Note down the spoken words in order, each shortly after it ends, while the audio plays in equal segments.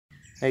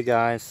Hey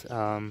guys,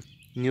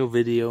 new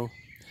video.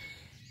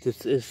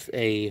 This is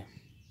a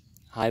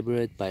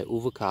hybrid by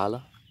Uwe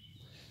Kahle.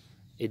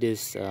 It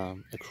is a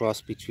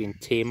cross between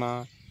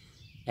Tema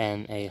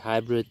and a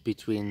hybrid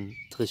between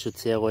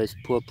Trichocereus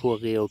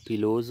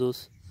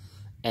purpureopilosus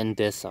and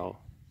Dessau.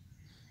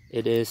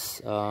 It is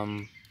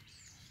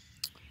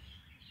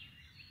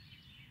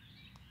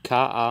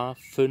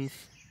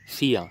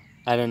Ka-5-4.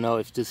 I don't know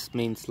if this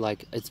means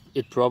like,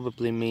 it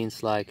probably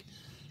means like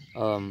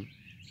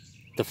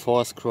the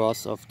fourth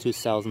cross of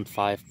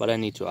 2005, but I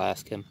need to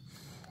ask him.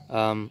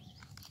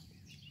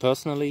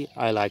 Personally,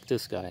 I like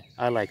this guy.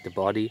 I like the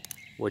body,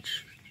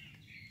 which,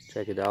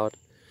 check it out,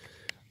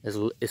 is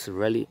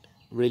really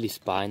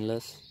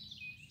spineless.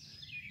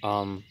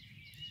 The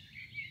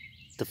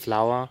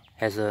flower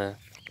has a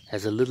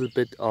little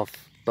bit of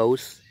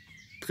both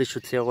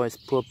Trichocereus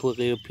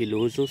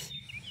purpureopilosus,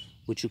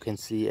 which you can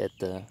see at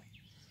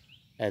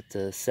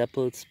the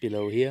sepals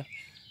below here,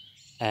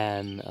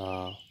 and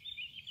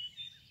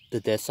the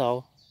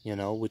Dessau, you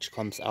know, which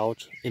comes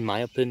out, in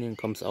my opinion,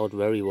 comes out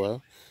very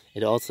well.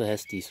 It also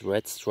has these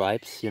red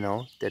stripes, you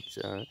know, that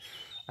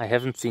I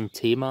haven't seen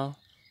Tema,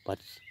 but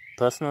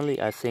personally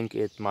I think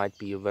it might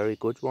be a very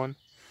good one.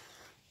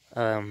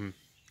 And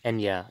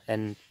yeah,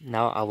 and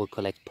now I will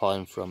collect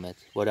pollen from it.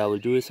 What I will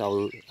do is I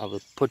will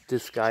put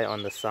this guy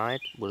on the side,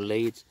 will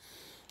lay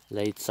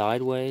it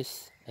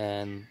sideways,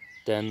 and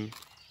then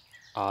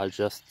I'll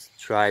just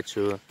try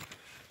to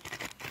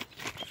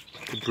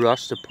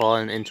brush the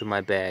pollen into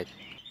my bag.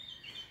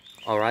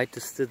 Alright,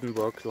 this didn't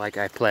work like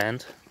I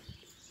planned.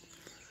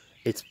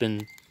 It's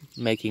been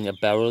making a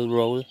barrel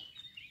roll.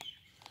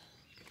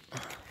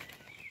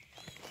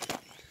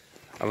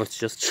 I was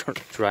just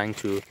trying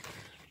to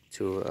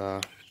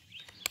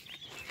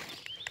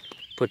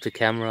put the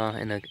camera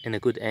in a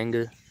good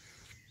angle,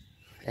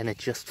 and it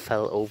just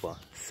fell over.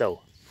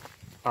 So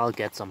I'll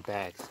get some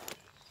bags.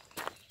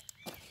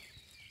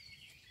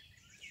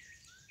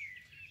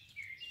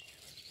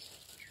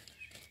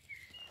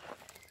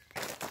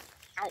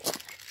 Ow.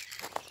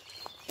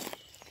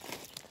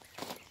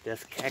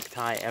 There's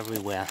cacti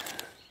everywhere.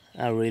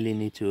 I really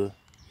need to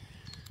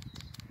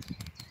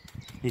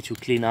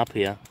clean up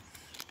here.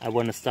 I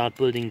want to start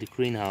building the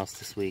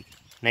greenhouse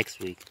next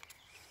week.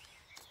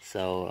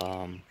 So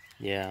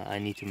yeah, I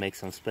need to make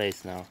some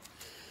space now.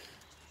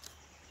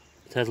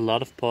 It has a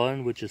lot of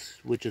pollen, which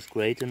is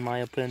great in my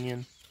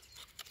opinion.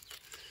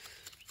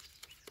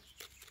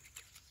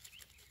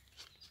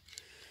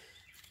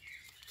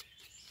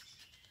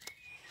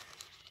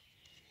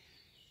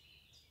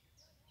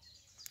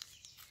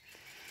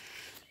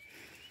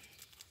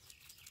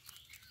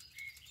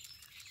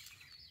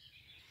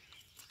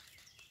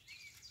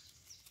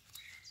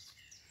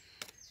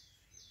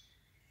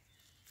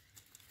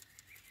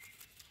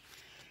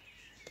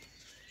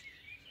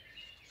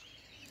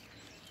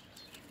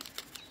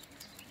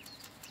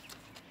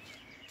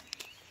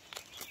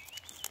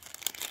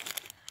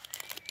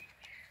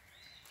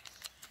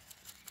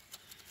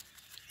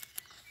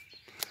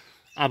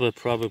 I will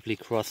probably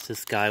cross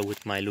this guy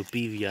with my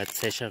Lobivia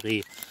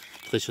Tema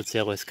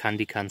Trichocereus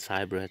candicans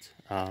hybrid.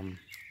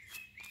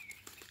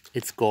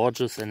 It's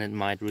gorgeous and it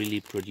might really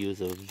produce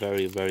a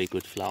very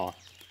good flower.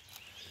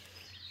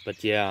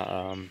 But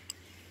yeah,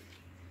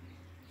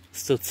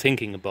 still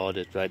thinking about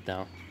it right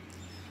now.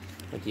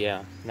 But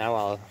yeah, now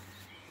I'll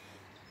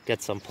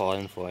get some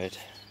pollen for it.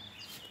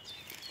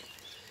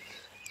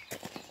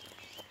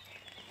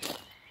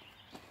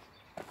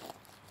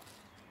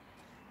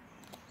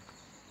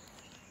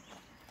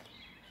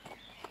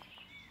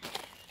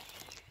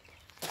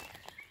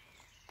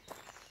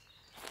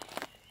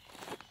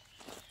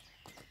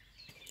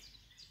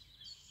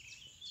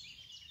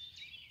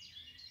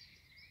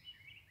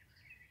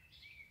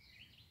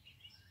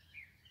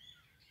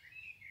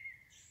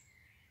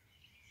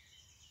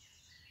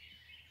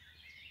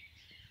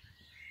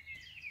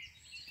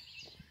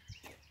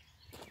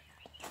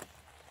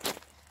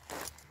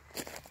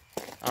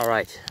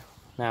 Alright,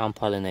 now I'm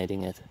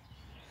pollinating it.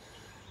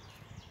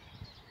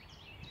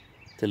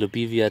 The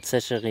Lobivia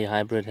Tema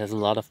hybrid has a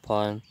lot of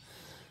pollen,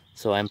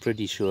 so I'm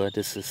pretty sure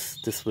this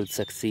will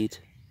succeed.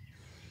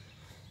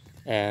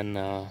 And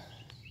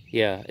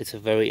yeah, it's a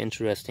very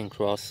interesting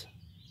cross.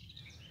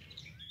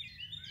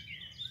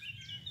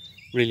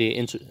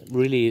 Really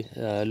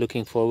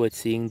looking forward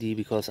seeing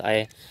because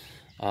I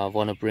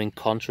want to bring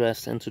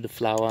contrast into the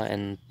flower,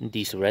 and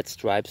these red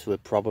stripes will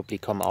probably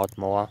come out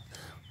more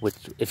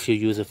if you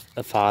use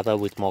a father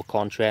with more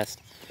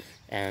contrast,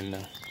 and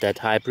that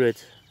hybrid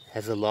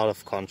has a lot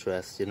of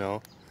contrast, you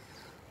know.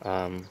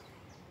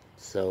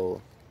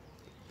 So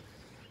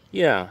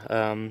yeah,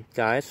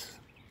 guys,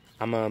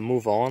 I'm gonna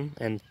move on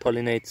and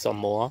pollinate some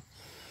more.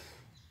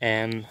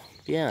 And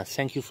yeah,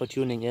 thank you for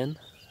tuning in.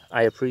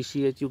 I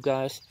appreciate you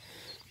guys.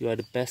 You are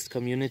the best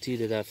community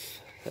that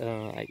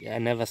I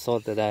never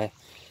thought that I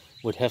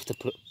would have the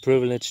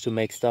privilege to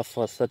make stuff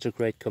for such a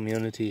great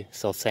community.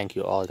 So thank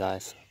you all,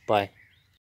 guys. Bye.